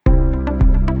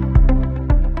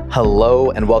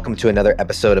Hello, and welcome to another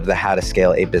episode of the How to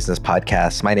Scale a Business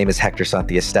podcast. My name is Hector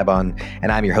Santiesteban,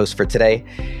 and I'm your host for today.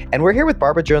 And we're here with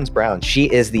Barbara Jones-Brown. She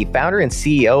is the founder and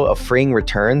CEO of Freeing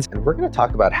Returns, and we're going to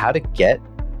talk about how to get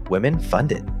women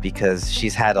funded because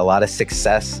she's had a lot of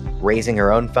success raising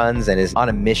her own funds and is on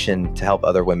a mission to help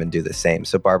other women do the same.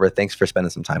 So Barbara, thanks for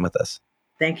spending some time with us.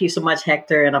 Thank you so much,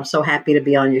 Hector. And I'm so happy to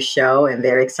be on your show and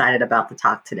very excited about the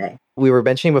talk today. We were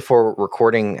mentioning before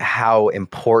recording how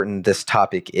important this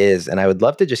topic is. And I would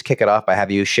love to just kick it off by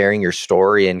have you sharing your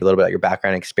story and a little bit about your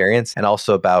background experience and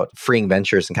also about Freeing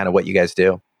Ventures and kind of what you guys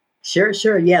do.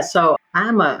 Sure. Yeah. So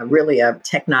I'm really a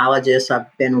technologist.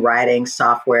 I've been writing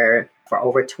software for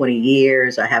over 20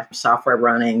 years. I have software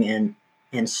running in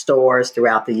stores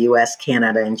throughout the US,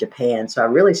 Canada, and Japan. So I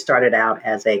really started out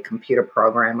as a computer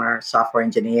programmer, software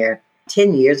engineer.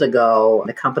 10 years ago,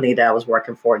 the company that I was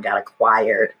working for got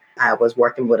acquired. I was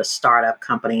working with a startup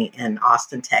company in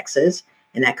Austin, Texas,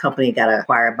 and that company got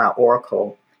acquired by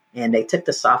Oracle. And they took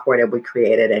the software that we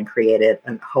created and created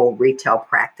a whole retail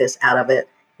practice out of it.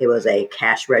 It was a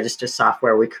cash register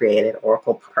software we created.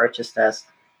 Oracle purchased us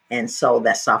and sold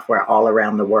that software all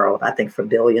around the world, I think for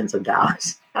billions of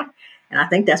dollars. And I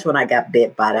think that's when I got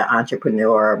bit by the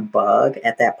entrepreneur bug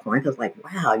at that point. I was like,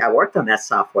 wow, I worked on that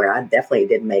software. I definitely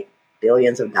didn't make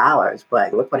billions of dollars,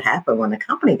 but look what happened when the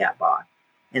company got bought.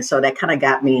 And so that kind of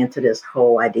got me into this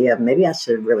whole idea of maybe I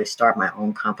should really start my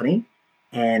own company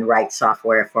and write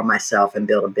software for myself and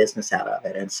build a business out of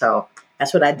it. And so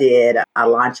that's what I did. I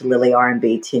launched Lily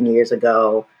R&B 10 years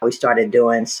ago. We started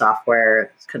doing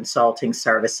software consulting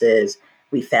services.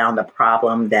 We found a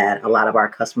problem that a lot of our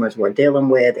customers were dealing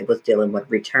with. It was dealing with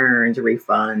returns,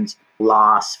 refunds,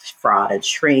 loss, fraud, and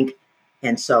shrink.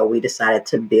 And so we decided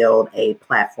to build a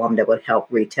platform that would help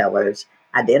retailers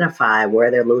identify where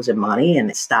they're losing money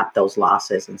and stop those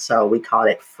losses. And so we called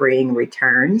it Freeing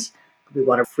Returns. We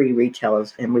want to free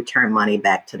retailers and return money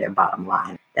back to their bottom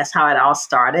line. That's how it all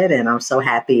started. And I'm so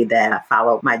happy that I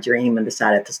followed my dream and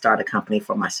decided to start a company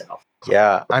for myself.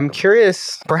 Yeah, I'm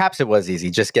curious. Perhaps it was easy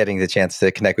just getting the chance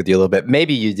to connect with you a little bit.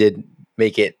 Maybe you did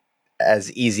make it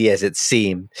as easy as it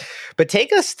seemed. But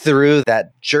take us through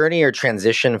that journey or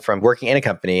transition from working in a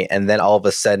company and then all of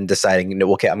a sudden deciding,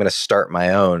 okay, I'm going to start my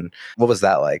own. What was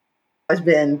that like? It's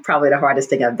been probably the hardest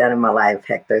thing I've done in my life,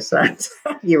 Hector. So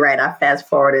you're right. I fast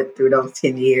forwarded through those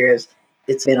 10 years.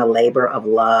 It's been a labor of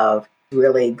love,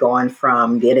 really going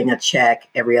from getting a check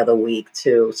every other week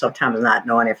to sometimes not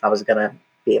knowing if I was going to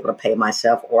be able to pay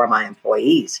myself or my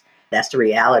employees. That's the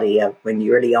reality of when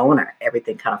you're the owner,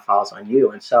 everything kind of falls on you.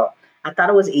 And so I thought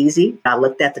it was easy. I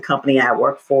looked at the company I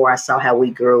worked for. I saw how we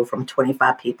grew from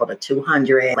 25 people to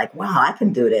 200. Like, wow, I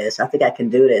can do this. I think I can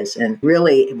do this. And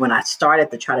really, when I started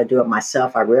to try to do it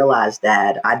myself, I realized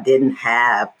that I didn't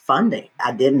have funding.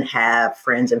 I didn't have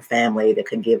friends and family that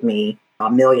could give me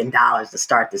 $1 million to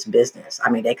start this business.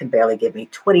 I mean, they could barely give me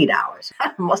 $20.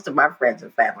 Most of my friends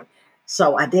and family.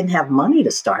 So I didn't have money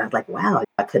to start. I was like, wow,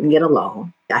 I couldn't get a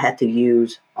loan. I had to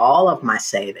use all of my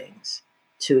savings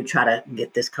to try to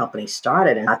get this company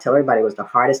started. And I tell everybody it was the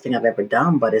hardest thing I've ever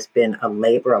done, but it's been a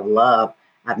labor of love.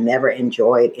 I've never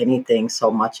enjoyed anything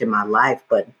so much in my life,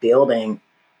 but building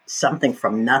something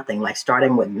from nothing, like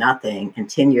starting with nothing. And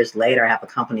 10 years later, I have a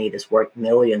company that's worth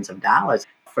millions of dollars.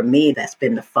 For me, that's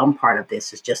been the fun part of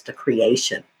this is just the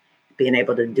creation, being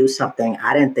able to do something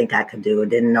I didn't think I could do.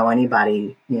 Didn't know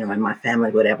anybody, in my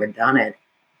family would ever done it,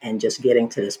 and just getting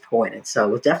to this point. And so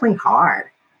it was definitely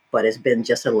hard, but it's been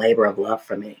just a labor of love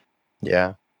for me.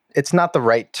 Yeah. It's not the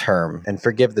right term, and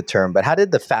forgive the term, but how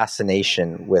did the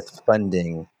fascination with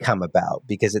funding come about?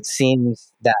 Because it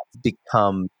seems that's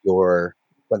become your,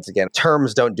 once again,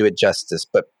 terms don't do it justice,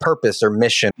 but purpose or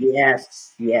mission.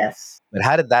 Yes. But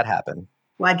how did that happen?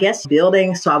 Well, I guess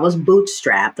building, so I was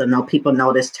bootstrapped. I know people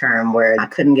know this term where I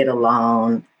couldn't get a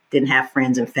loan, didn't have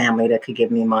friends and family that could give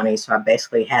me money. So I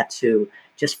basically had to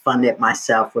just fund it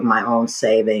myself with my own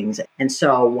savings. And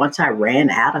so once I ran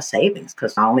out of savings,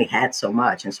 because I only had so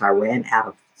much, and so I ran out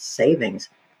of savings,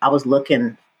 I was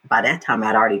looking, by that time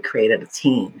I'd already created a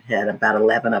team, had about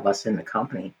 11 of us in the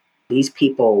company. These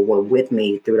people were with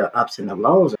me through the ups and the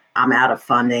lows. I'm out of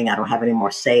funding. I don't have any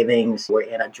more savings. We're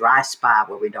in a dry spot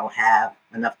where we don't have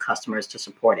enough customers to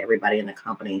support everybody in the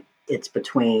company. It's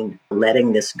between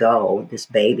letting this go, this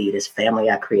baby, this family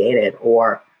I created,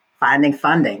 or finding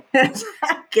funding,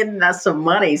 getting us some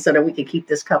money so that we can keep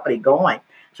this company going.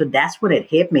 So that's when it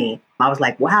hit me. I was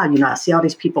like, wow, I see all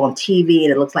these people on TV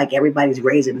and it looks like everybody's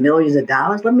raising millions of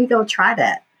dollars. Let me go try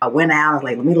that. I went out, I was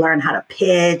like, let me learn how to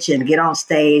pitch and get on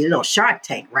stage. Shark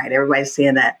Tank, right? Everybody's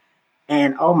seeing that.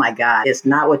 And oh my God, it's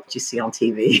not what you see on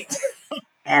TV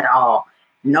at all.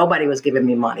 Nobody was giving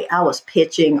me money. I was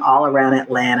pitching all around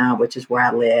Atlanta, which is where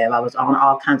I live. I was on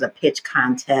all kinds of pitch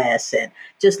contests and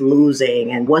just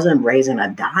losing and wasn't raising a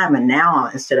dime. And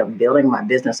now instead of building my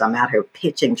business, I'm out here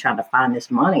pitching, trying to find this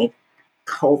money.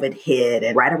 COVID hit.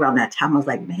 And right around that time, I was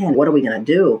like, man, what are we going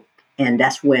to do? And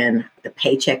that's when the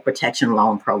Paycheck Protection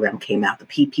Loan Program came out, the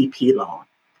PPP loan.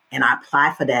 And I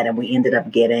applied for that and we ended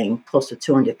up getting close to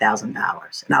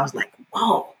 $200,000. And I was like,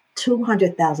 whoa.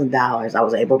 $200,000 I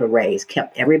was able to raise,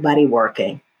 kept everybody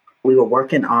working. We were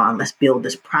working on, let's build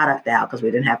this product out because we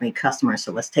didn't have any customers.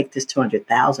 So let's take this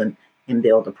 200,000 and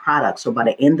build a product. So by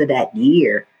the end of that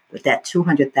year, with that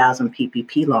 200,000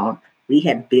 PPP loan, we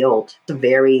had built a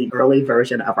very early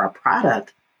version of our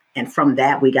product. And from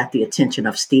that, we got the attention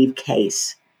of Steve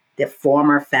Case, the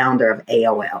former founder of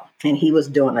AOL. And he was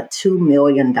doing a $2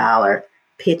 million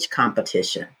pitch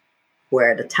competition,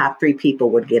 where the top 3 people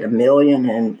would get $1 million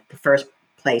and the first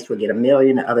place would get $1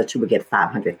 million, the other 2 would get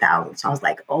 500,000. So I was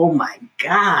like, oh my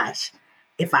gosh,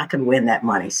 if I could win that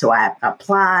money. So I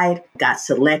applied, got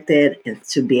selected and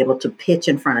to be able to pitch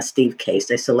in front of Steve Case.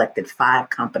 They selected 5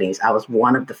 companies. I was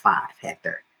one of the 5,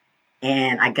 Hector.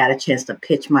 And I got a chance to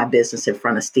pitch my business in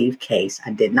front of Steve Case.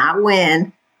 I did not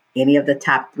win any of the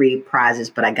top 3 prizes,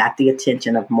 but I got the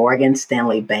attention of Morgan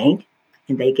Stanley Bank.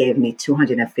 And they gave me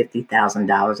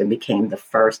 $250,000 and became the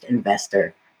first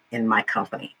investor in my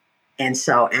company. And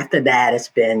so after that, it's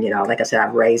been, like I said,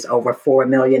 I've raised over $4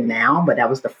 million now, but that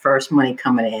was the first money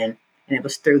coming in. And it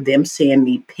was through them seeing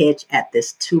me pitch at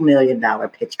this $2 million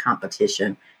pitch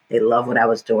competition. They loved what I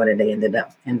was doing and they ended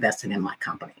up investing in my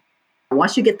company.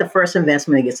 Once you get the first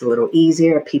investment, it gets a little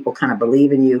easier. People kind of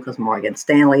believe in you because Morgan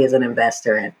Stanley is an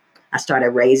investor. And I started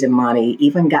raising money,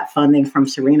 even got funding from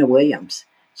Serena Williams.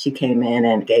 She came in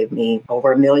and gave me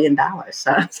over $1 million.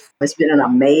 So it's been an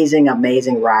amazing,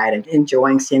 amazing ride and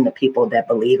enjoying seeing the people that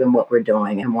believe in what we're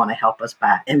doing and want to help us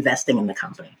by investing in the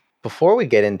company. Before we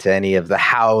get into any of the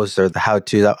hows or the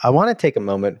how-tos, I want to take a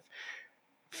moment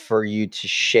for you to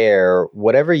share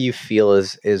whatever you feel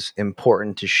is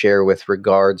important to share with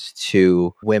regards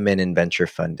to women in venture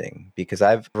funding, because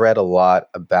I've read a lot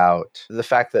about the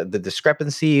fact that the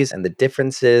discrepancies and the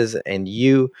differences, and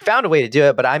you found a way to do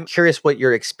it, but I'm curious what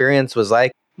your experience was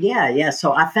like. Yeah.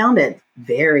 So I found it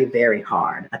very, very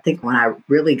hard. I think when I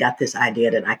really got this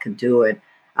idea that I could do it,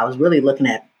 I was really looking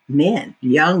at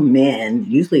young men,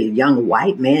 usually young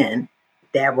white men,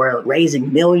 that were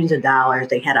raising millions of dollars.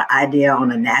 They had an idea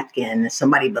on a napkin.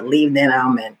 Somebody believed in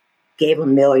them and gave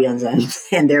them millions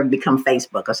and they're become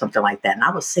Facebook or something like that. And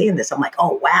I was seeing this. I'm like,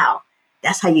 oh, wow,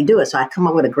 that's how you do it. So I come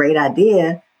up with a great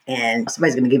idea and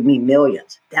somebody's going to give me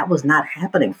millions. That was not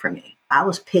happening for me. I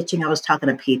was pitching. I was talking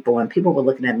to people and people were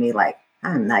looking at me like,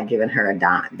 I'm not giving her a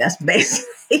dime. That's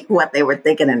basically what they were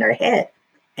thinking in their head.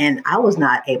 And I was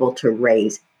not able to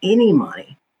raise any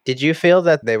money. Did you feel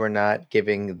that they were not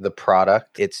giving the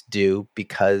product its due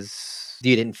because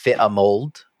you didn't fit a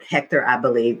mold? Hector, I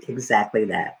believe exactly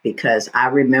that, because I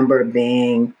remember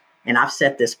being, and I've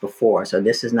said this before, so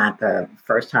this is not the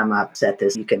first time I've said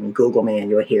this. You can Google me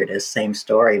and you'll hear this same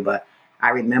story, but I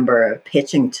remember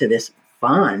pitching to this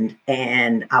fund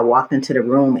and I walked into the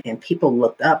room and people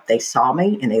looked up, they saw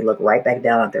me and they looked right back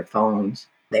down at their phones.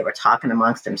 They were talking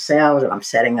amongst themselves and I'm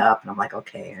setting up and I'm like,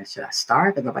 okay, should I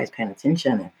start? Because nobody's paying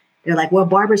attention. And they're like, well,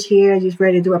 Barbara's here. She's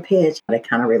ready to do a pitch. They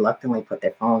kind of reluctantly put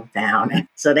their phones down. And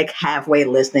so they're halfway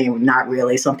listening, not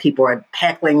really. Some people are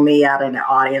heckling me out in the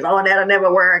audience. Oh, that'll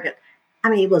never work. I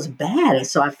mean, it was bad. And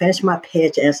so I finished my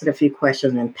pitch, answered a few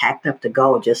questions and packed up to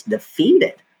go, just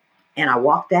defeated. And I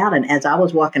walked out. And as I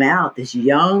was walking out, this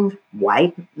young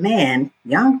white man,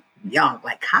 young,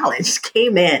 like college,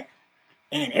 came in.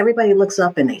 And everybody looks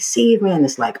up and they see me and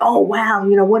it's like, oh, wow,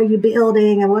 what are you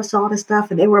building? And what's all this stuff?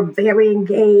 And they were very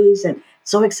engaged and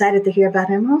so excited to hear about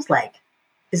him. I was like,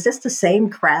 is this the same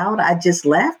crowd I just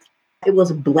left? It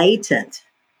was blatant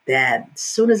that as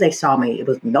soon as they saw me, it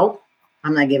was, nope,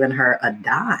 I'm not giving her a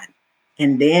dime.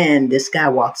 And then this guy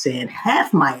walks in,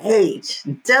 half my age,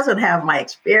 doesn't have my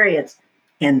experience.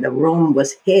 And the room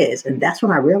was his. And that's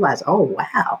when I realized, oh,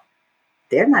 wow,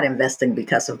 they're not investing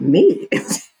because of me.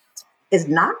 It's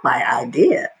not my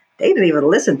idea. They didn't even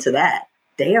listen to that.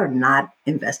 They are not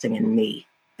investing in me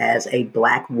as a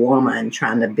Black woman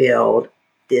trying to build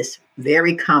this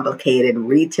very complicated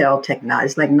retail technology.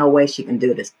 It's like, no way she can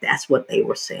do this. That's what they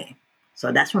were saying.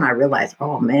 So that's when I realized,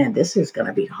 oh man, this is going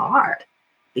to be hard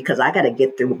because I got to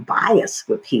get through bias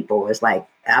with people. It's like,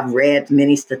 I've read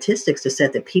many statistics that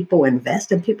said that people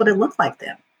invest in people that look like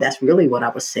them. That's really what I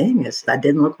was saying is I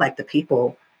didn't look like the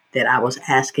people that I was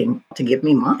asking to give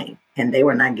me money and they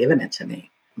were not giving it to me.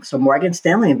 So Morgan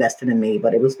Stanley invested in me,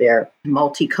 but it was their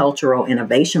multicultural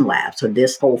innovation lab. So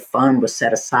this whole fund was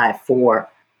set aside for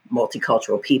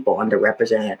multicultural people,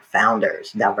 underrepresented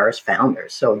founders, diverse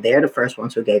founders. So they're the first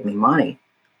ones who gave me money.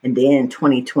 And then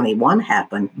 2021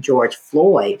 happened, George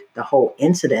Floyd, the whole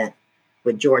incident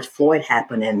with George Floyd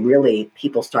happened, and really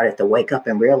people started to wake up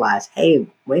and realize, hey,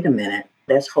 wait a minute,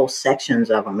 there's whole sections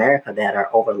of America that are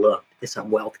overlooked. It's a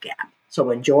wealth gap. So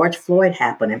when George Floyd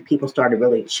happened and people started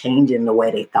really changing the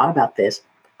way they thought about this,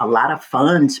 a lot of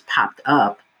funds popped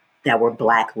up that were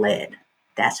Black led.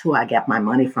 That's who I got my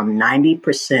money from.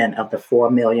 90% of the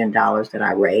 $4 million that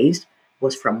I raised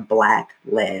was from Black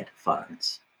led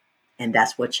funds. And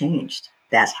that's what changed.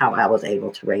 That's how I was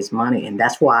able to raise money. And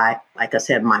that's why, like I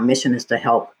said, my mission is to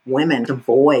help women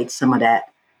avoid some of that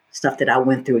stuff that I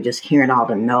went through, just hearing all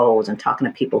the no's and talking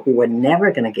to people who were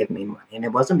never going to give me money. And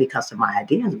it wasn't because of my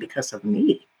ideas, because of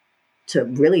me. To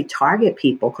really target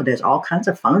people, because there's all kinds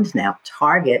of funds now,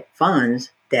 target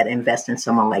funds that invest in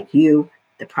someone like you,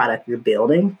 the product you're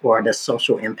building, or the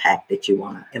social impact that you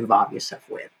want to involve yourself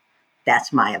with.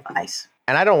 That's my advice.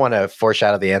 And I don't want to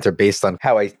foreshadow the answer based on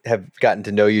how I have gotten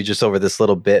to know you just over this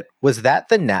little bit. Was that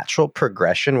the natural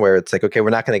progression where it's like, okay,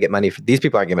 we're not going to get money. These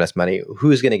people aren't giving us money.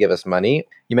 Who's going to give us money?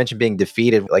 You mentioned being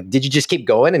defeated. Like, did you just keep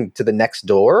going and to the next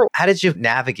door? How did you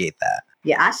navigate that?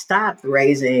 Yeah, I stopped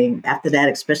raising after that,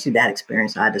 especially that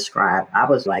experience I described. I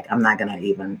was like, I'm not going to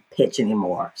even pitch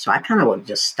anymore. So I kind of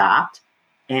just stopped.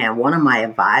 And one of my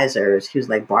advisors, he was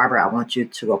like, Barbara, I want you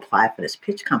to apply for this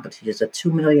pitch competition. It's a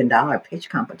 $2 million pitch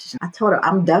competition. I told her,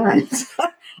 I'm done.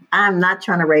 I'm not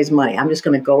trying to raise money. I'm just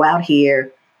going to go out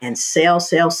here and sell,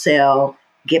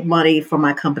 get money for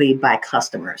my company by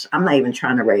customers. I'm not even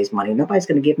trying to raise money. Nobody's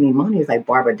going to give me money. It's like,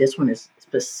 Barbara, this one is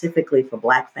specifically for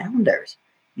Black founders.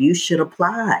 You should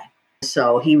apply.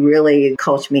 So he really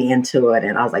coached me into it.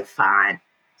 And I was like, fine.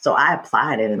 So I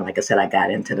applied it. And like I said, I got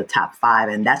into the top 5.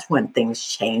 And that's when things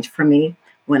changed for me,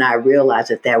 when I realized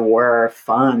that there were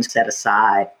funds set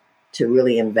aside to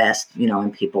really invest,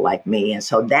 in people like me. And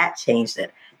so that changed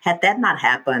it. Had that not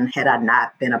happened, had I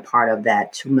not been a part of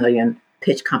that 2 million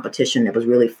pitch competition that was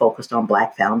really focused on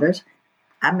Black founders,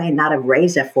 I may not have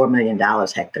raised that $4 million,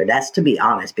 Hector. That's to be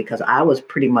honest, because I was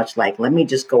pretty much like, let me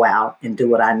just go out and do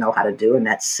what I know how to do. And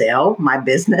that's sell my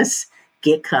business,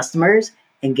 get customers,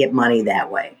 and get money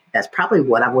that way. That's probably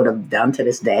what I would have done to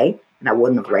this day. And I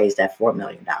wouldn't have raised that $4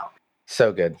 million.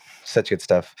 So good. Such good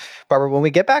stuff. Barbara, when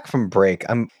we get back from break,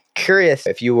 I'm curious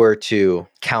if you were to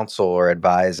counsel or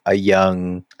advise a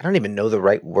young, I don't even know the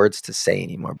right words to say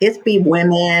anymore. It's be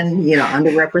women,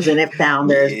 underrepresented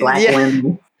founders, Black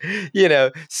women.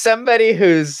 Somebody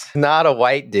who's not a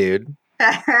white dude.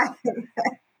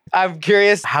 I'm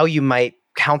curious how you might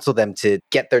counsel them to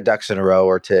get their ducks in a row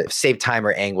or to save time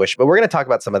or anguish. But we're going to talk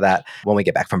about some of that when we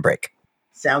get back from break.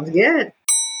 Sounds good.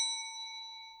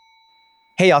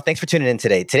 Hey, y'all, thanks for tuning in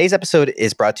today. Today's episode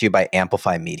is brought to you by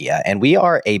Amplify Media, and we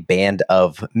are a band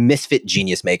of misfit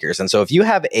genius makers. And so if you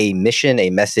have a mission,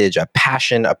 a message, a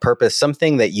passion, a purpose,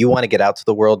 something that you want to get out to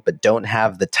the world, but don't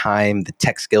have the time, the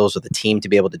tech skills, or the team to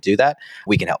be able to do that,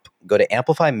 we can help. Go to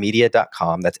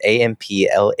amplifymedia.com. That's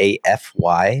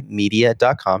AMPLAFY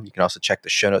media.com. You can also check the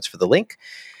show notes for the link,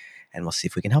 and we'll see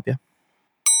if we can help you.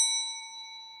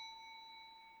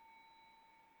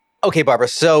 Okay, Barbara.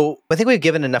 So I think we've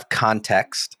given enough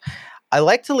context. I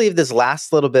like to leave this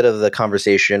last little bit of the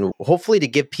conversation, hopefully to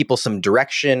give people some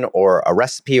direction or a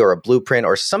recipe or a blueprint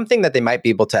or something that they might be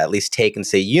able to at least take and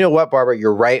say, you know what, Barbara,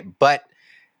 you're right, but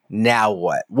now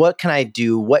what? What can I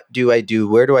do? What do I do?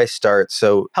 Where do I start?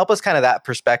 So help us kind of that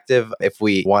perspective if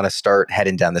we want to start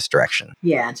heading down this direction.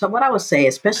 Yeah. And so what I would say,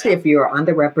 especially if you're an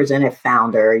underrepresented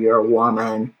founder, you're a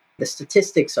woman, the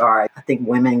statistics are, I think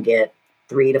women get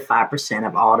 3 to 5%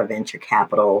 of all the venture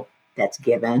capital that's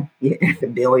given.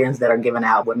 The billions that are given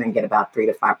out, women get about 3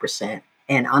 to 5%.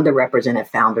 And underrepresented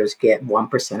founders get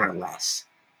 1% or less.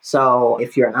 So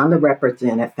if you're an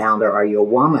underrepresented founder or you're a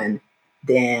woman,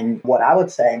 then what I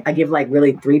would say, I give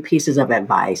really 3 pieces of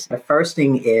advice. The first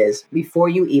thing is, before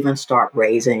you even start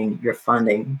raising your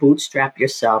funding, bootstrap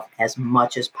yourself as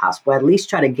much as possible. At least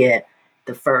try to get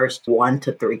the first 1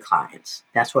 to 3 clients.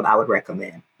 That's what I would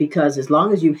recommend. Because as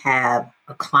long as you have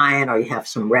a client or you have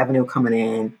some revenue coming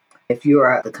in, if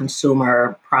you're the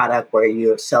consumer product where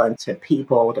you're selling to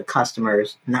people, to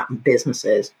customers, not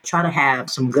businesses, try to have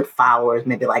some good followers,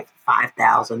 maybe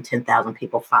 5,000, 10,000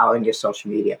 people following your social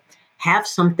media. Have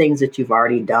some things that you've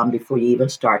already done before you even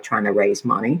start trying to raise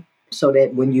money, so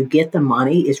that when you get the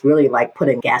money, it's really like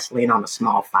putting gasoline on a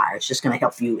small fire. It's just going to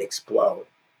help you explode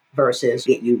versus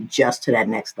get you just to that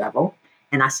next level.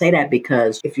 And I say that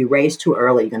because if you raise too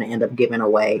early, you're going to end up giving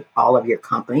away all of your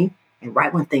company And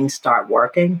right when things start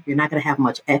working, you're not going to have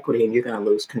much equity and you're going to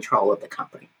lose control of the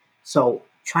company. So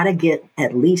try to get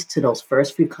at least to those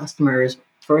first few customers,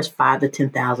 first 5 to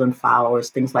 10,000 followers,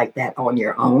 things like that on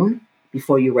your own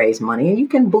before you raise money. And you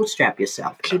can bootstrap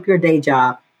yourself, keep your day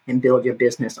job and build your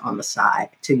business on the side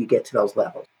till you get to those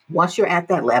levels. Once you're at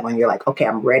that level and you're like, okay,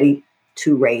 I'm ready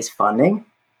to raise funding,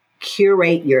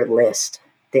 curate your list.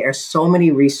 There are so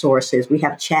many resources. We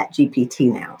have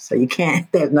ChatGPT now, so you can't,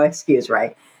 there's no excuse,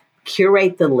 right?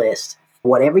 Curate the list.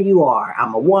 Whatever you are,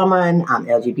 I'm a woman, I'm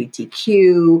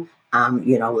LGBTQ, I'm,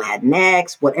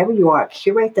 Latinx, whatever you are,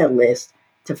 curate that list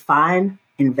to find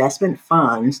investment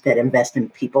funds that invest in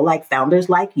people like founders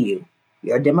like you,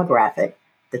 your demographic,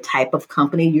 the type of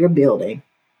company you're building,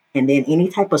 and then any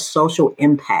type of social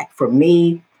impact. For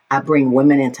me, I bring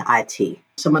women into IT.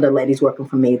 Some of the ladies working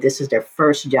for me, this is their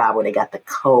first job where they got the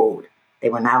code. They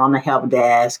were not on the help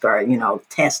desk or,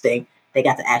 testing. They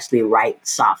got to actually write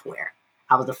software.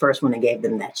 I was the first one that gave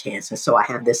them that chance. And so I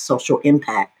have this social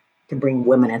impact to bring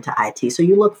women into IT. So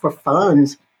you look for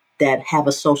funds that have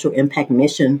a social impact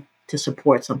mission to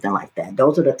support something like that.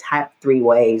 Those are the top 3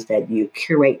 ways that you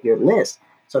curate your list.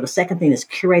 So the second thing is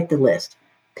curate the list.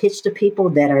 Pitch to people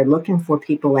that are looking for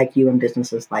people like you and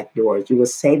businesses like yours. You will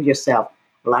save yourself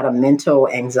a lot of mental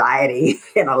anxiety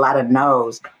and a lot of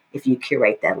no's if you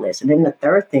curate that list. And then the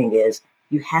third thing is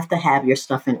you have to have your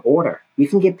stuff in order. You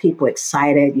can get people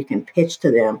excited, you can pitch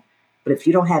to them, but if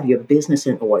you don't have your business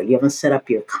in order, you haven't set up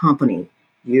your company,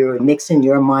 you're mixing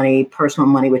your money, personal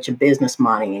money with your business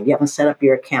money, and you haven't set up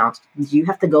your accounts, you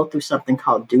have to go through something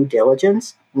called due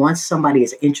diligence. Once somebody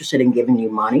is interested in giving you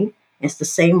money, it's the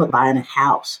same with buying a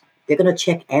house. They're going to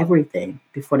check everything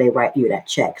before they write you that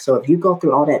check. So if you go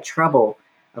through all that trouble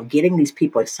of getting these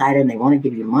people excited and they want to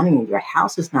give you money and your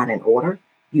house is not in order,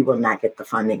 you will not get the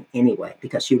funding anyway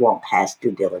because you won't pass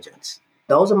due diligence.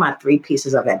 Those are my 3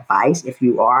 pieces of advice if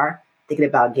you are thinking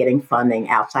about getting funding,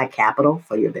 outside capital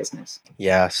for your business.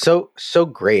 Yeah, so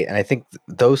great. And I think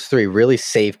those 3 really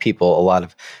save people a lot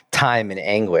of time and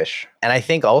anguish. And I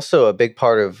think also a big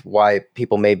part of why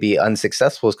people may be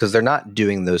unsuccessful is because they're not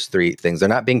doing those 3 things. They're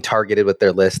not being targeted with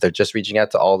their list. They're just reaching out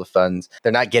to all the funds.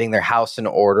 They're not getting their house in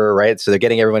order, right? So they're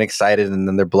getting everyone excited and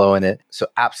then they're blowing it. So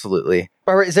absolutely.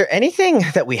 Barbara, is there anything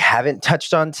that we haven't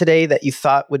touched on today that you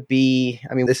thought would be,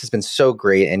 this has been so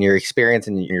great and your experience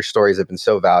and your stories have been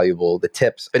so valuable, the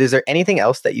tips, but is there anything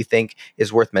else that you think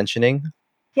is worth mentioning?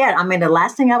 Yeah, the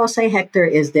last thing I will say, Hector,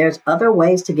 is there's other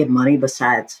ways to get money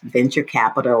besides venture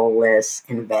capitalists,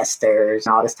 investors,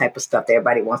 all this type of stuff that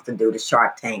everybody wants to do, the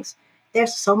Shark Tanks.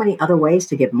 There's so many other ways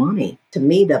to get money. To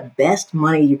me, the best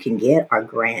money you can get are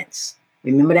grants.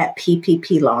 Remember that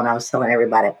PPP loan I was telling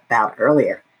everybody about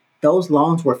earlier? Those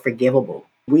loans were forgivable.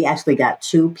 We actually got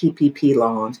 2 PPP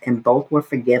loans and both were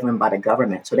forgiven by the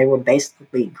government. So they were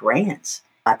basically grants.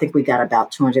 I think we got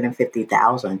about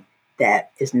 $250,000 that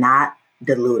is not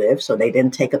dilutive. So they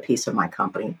didn't take a piece of my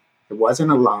company. It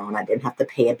wasn't a loan. I didn't have to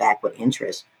pay it back with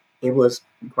interest. It was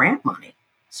grant money.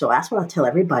 So that's what I tell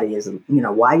everybody is,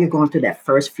 while you're going through that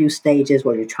first few stages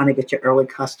where you're trying to get your early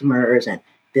customers and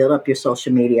build up your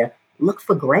social media, look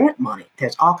for grant money.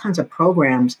 There's all kinds of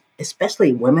programs,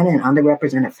 especially women and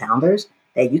underrepresented founders,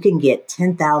 that you can get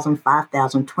 $10,000,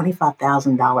 $5,000,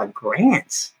 $25,000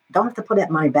 grants. Don't have to put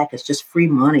that money back. It's just free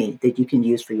money that you can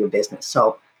use for your business.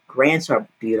 So grants are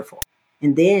beautiful.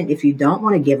 And then if you don't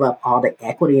want to give up all the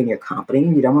equity in your company,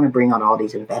 and you don't want to bring on all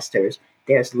these investors,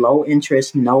 there's low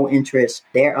interest, no interest.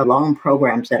 There are loan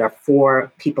programs that are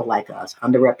for people like us,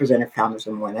 underrepresented founders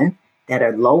and women, that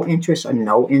are low interest or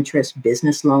no interest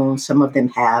business loans. Some of them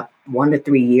have 1 to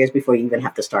 3 years before you even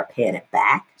have to start paying it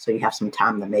back. So you have some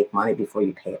time to make money before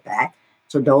you pay it back.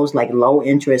 So those like low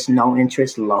interest, no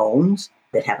interest loans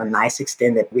that have a nice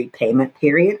extended repayment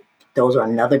period, those are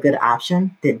another good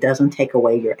option that doesn't take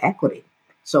away your equity.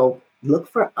 So look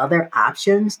for other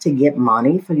options to get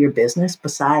money for your business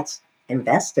besides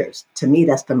investors. To me,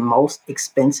 that's the most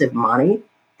expensive money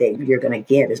that you're going to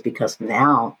get, is because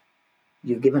now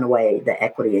you've given away the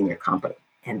equity in your company.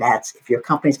 And that's, if your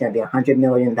company's going to be $100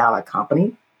 million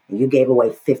company and you gave away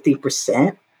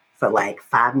 50% for like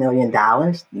 $5 million,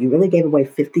 you really gave away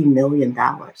 $50 million.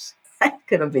 That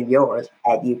could have been yours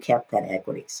had you kept that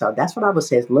equity. So that's what I would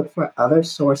say, is look for other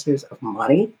sources of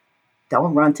money.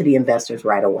 Don't run to the investors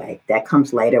right away. That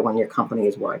comes later when your company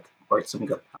is worth some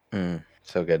good.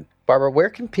 So good. Barbara, where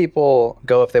can people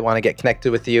go if they want to get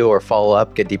connected with you or follow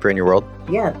up, get deeper in your world?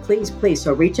 Yeah, please.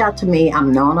 So reach out to me.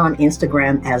 I'm known on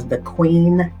Instagram as the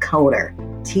Queen Coder,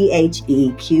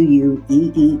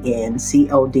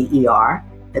 TheQueenCoder,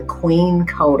 the Queen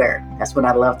Coder. That's what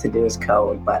I love to do, is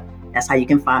code, but that's how you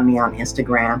can find me on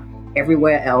Instagram.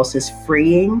 Everywhere else is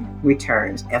Freeing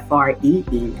Returns,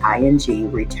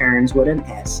 Freeing, returns with an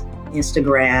S.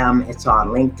 Instagram, it's on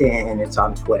LinkedIn, it's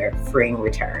on Twitter, Freeing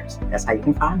Returns. That's how you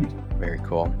can find me. Very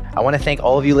cool. I want to thank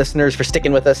all of you listeners for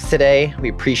sticking with us today. We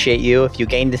appreciate you. If you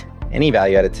gained any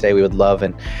value out of today, we would love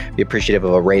and be appreciative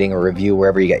of a rating or review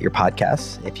wherever you get your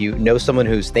podcasts. If you know someone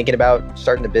who's thinking about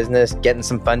starting a business, getting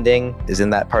some funding, is in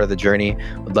that part of the journey,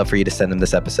 would love for you to send them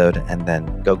this episode and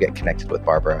then go get connected with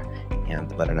Barbara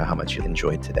and let her know how much you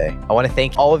enjoyed today. I want to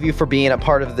thank all of you for being a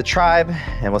part of the tribe,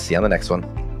 and we'll see you on the next one.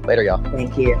 Later, y'all.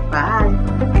 Thank you.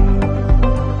 Bye.